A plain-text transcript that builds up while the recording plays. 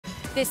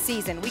this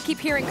season. We keep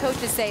hearing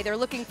coaches say they're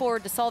looking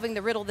forward to solving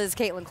the riddle that is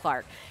Caitlin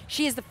Clark.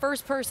 She is the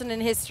first person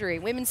in history,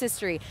 women's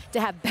history, to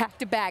have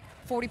back-to-back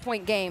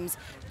 40-point games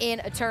in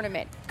a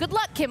tournament. Good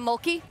luck, Kim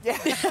Mulkey. Yeah.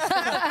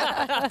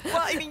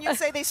 Well, I mean, you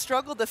say they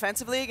struggled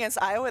defensively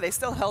against Iowa. They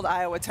still held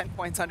Iowa 10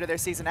 points under their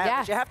season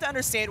average. Yeah. You have to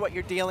understand what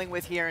you're dealing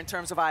with here in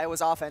terms of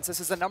Iowa's offense. This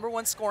is the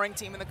 #1 scoring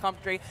team in the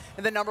country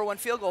and the #1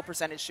 field goal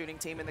percentage shooting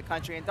team in the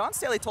country. And Dawn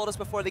Staley told us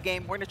before the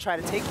game, we're going to try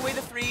to take away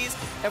the threes,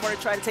 and we're going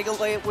to try to take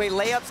away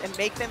layups and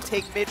make them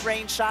take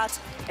mid-range shots.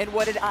 And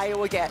what did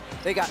Iowa get?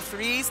 They got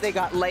threes, they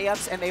got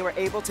layups, and they were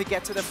able to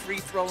get to the free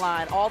throw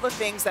line. All the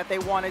things that they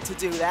wanted to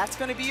do. That's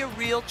going to be a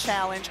real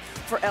challenge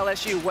for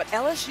LSU. What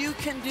LSU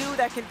can do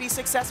that can be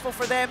successful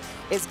for them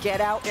is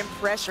get out and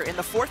pressure. In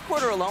the fourth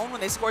quarter alone,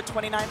 when they scored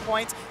 29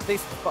 points, they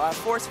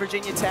forced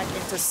Virginia Tech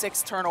into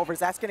 6 turnovers.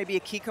 That's going to be a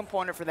key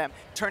component for them,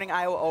 turning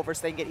Iowa over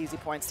so they can get easy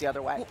points the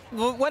other way.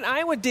 Well, what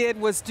Iowa did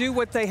was do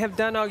what they have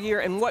done all year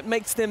and what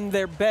makes them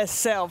their best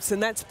selves,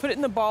 and that's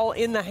putting the ball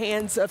in the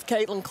hands of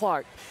Caitlin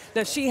Clark.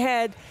 Now, she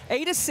had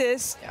 8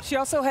 assists. Yeah. She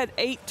also had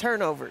 8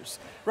 turnovers,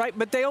 right?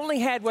 But they only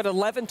had,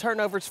 11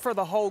 turnovers for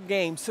the whole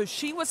game. So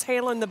she was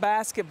handling the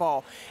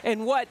basketball.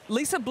 And what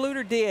Lisa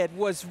Bluter did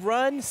was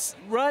run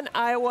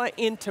Iowa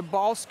into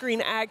ball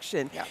screen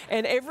action. Yeah.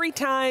 And every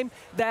time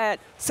that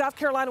South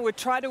Carolina would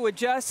try to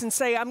adjust and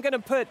say, I'm going to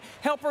put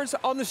helpers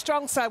on the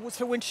strong side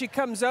so when she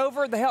comes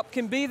over, the help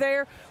can be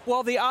there.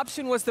 Well, the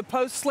option was the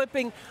post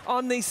slipping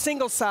on the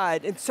single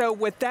side. And so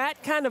with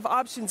that kind of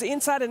options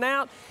inside and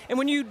out, and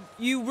when you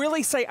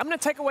really say, I'm going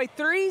to take away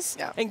threes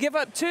and give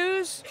up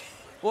twos,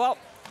 well,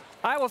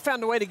 Iowa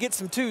found a way to get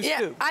some twos,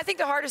 too. I think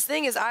the hardest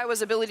thing is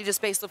Iowa's ability to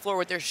space the floor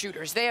with their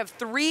shooters. They have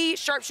 3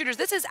 sharpshooters.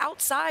 This is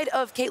outside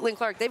of Caitlin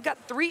Clark. They've got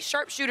 3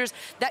 sharpshooters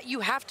that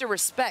you have to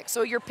respect.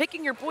 So you're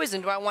picking your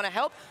poison. Do I want to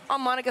help on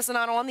Monica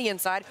Sonano on the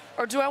inside,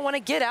 or do I want to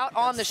get out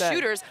on the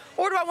shooters,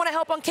 or do I want to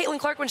help on Caitlin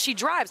Clark when she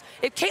drives?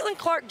 If Caitlin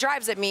Clark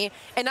drives at me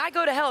and I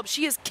go to help,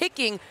 she is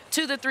kicking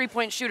to the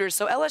 3-point shooters.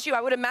 So LSU,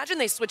 I would imagine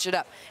they switch it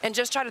up and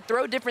just try to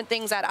throw different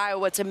things at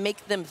Iowa to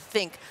make them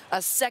think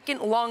a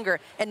second longer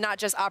and not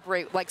just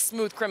operate like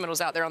smooth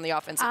criminals out there on the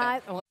offensive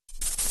end.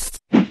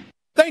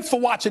 Thanks for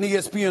watching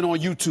ESPN on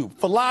YouTube.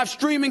 For live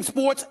streaming,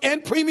 sports,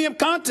 and premium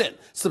content,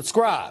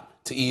 subscribe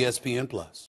to ESPN+.